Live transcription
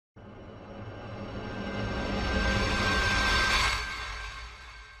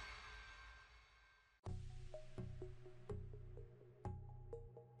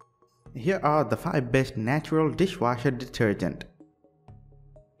Here are the 5 best natural dishwasher detergent.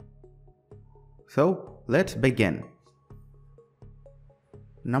 So, let's begin.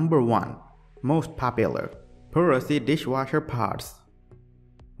 Number 1. Most popular, Puracy dishwasher pods.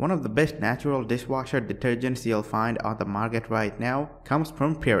 One of the best natural dishwasher detergents you'll find on the market right now comes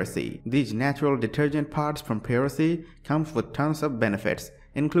from Puracy. These natural detergent pods from Puracy comes with tons of benefits,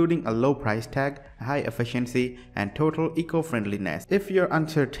 including a low price tag, high efficiency, and total eco-friendliness. If you're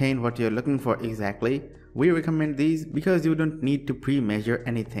uncertain what you're looking for exactly, we recommend these because you don't need to pre-measure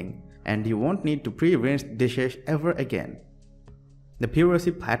anything, and you won't need to pre-rinse dishes ever again. The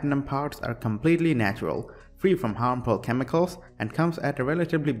Puracy Platinum pods are completely natural, free from harmful chemicals, and comes at a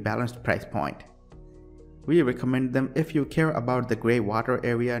relatively balanced price point. We recommend them if you care about the grey water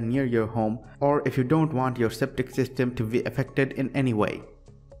area near your home or if you don't want your septic system to be affected in any way.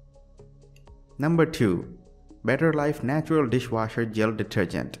 Number 2. Better Life Natural Dishwasher Gel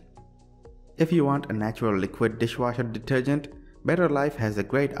Detergent. If you want a natural liquid dishwasher detergent, Better Life has a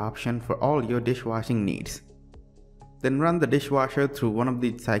great option for all your dishwashing needs. Then run the dishwasher through one of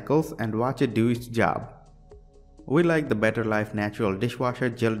these cycles and watch it do its job. We like the Better Life Natural Dishwasher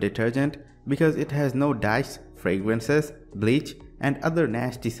Gel Detergent because it has no dyes, fragrances, bleach, and other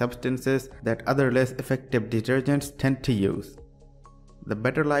nasty substances that other less effective detergents tend to use. The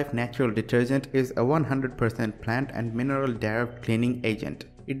Better Life Natural Detergent is a 100% plant and mineral derived cleaning agent.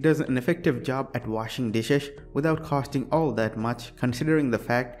 It does an effective job at washing dishes without costing all that much, considering the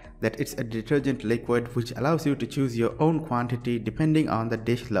fact that it's a detergent liquid which allows you to choose your own quantity depending on the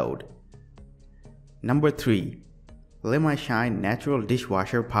dish load. Number 3. Lemi Shine Natural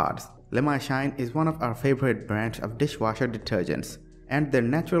Dishwasher Pods. Lemi Shine is one of our favorite brands of dishwasher detergents, and their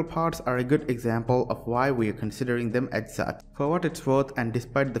natural pods are a good example of why we are considering them as such. For what it's worth, and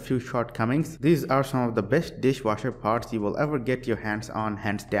despite the few shortcomings, these are some of the best dishwasher pods you will ever get your hands on,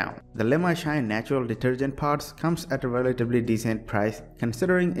 hands down. The Lemi Shine Natural Detergent Pods comes at a relatively decent price,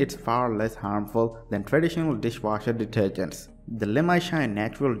 considering it's far less harmful than traditional dishwasher detergents. The Lemi Shine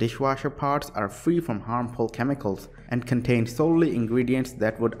Natural Dishwasher Pods are free from harmful chemicals and contain solely ingredients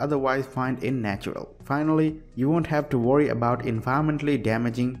that would otherwise find unnatural. Finally, you won't have to worry about environmentally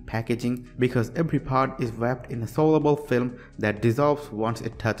damaging packaging because every pod is wrapped in a soluble film that dissolves once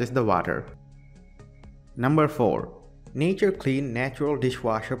it touches the water. Number 4. Nature Clean Natural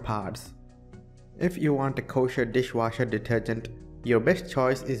Dishwasher Pods. If you want a kosher dishwasher detergent, your best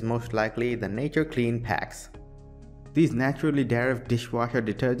choice is most likely the Nature Clean packs. These naturally derived dishwasher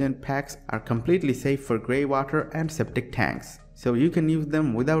detergent packs are completely safe for grey water and septic tanks, so you can use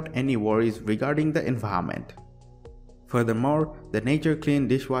them without any worries regarding the environment. Furthermore, the Nature Clean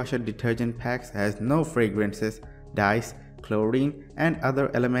dishwasher detergent packs has no fragrances, dyes, chlorine, and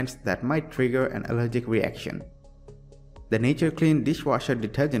other elements that might trigger an allergic reaction. The Nature Clean dishwasher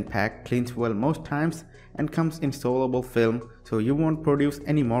detergent pack cleans well most times and comes in soluble film, so you won't produce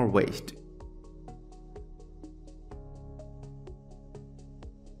any more waste.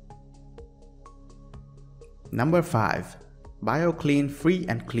 Number 5. Biokleen Free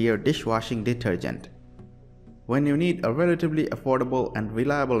and Clear Dishwashing Detergent. When you need a relatively affordable and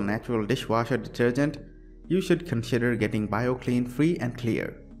reliable natural dishwasher detergent, you should consider getting Biokleen Free and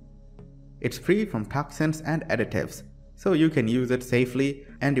Clear. It's free from toxins and additives, so you can use it safely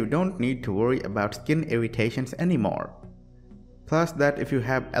and you don't need to worry about skin irritations anymore. Plus that if you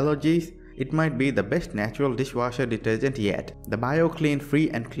have allergies, it might be the best natural dishwasher detergent yet. The Biokleen Free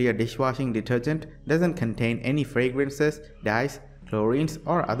and Clear Dishwashing Detergent doesn't contain any fragrances, dyes, chlorines,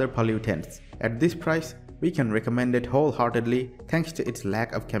 or other pollutants. At this price, we can recommend it wholeheartedly thanks to its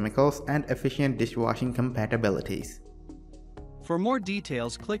lack of chemicals and efficient dishwashing compatibilities. For more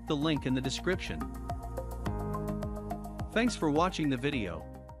details, click the link in the description. Thanks for watching the video.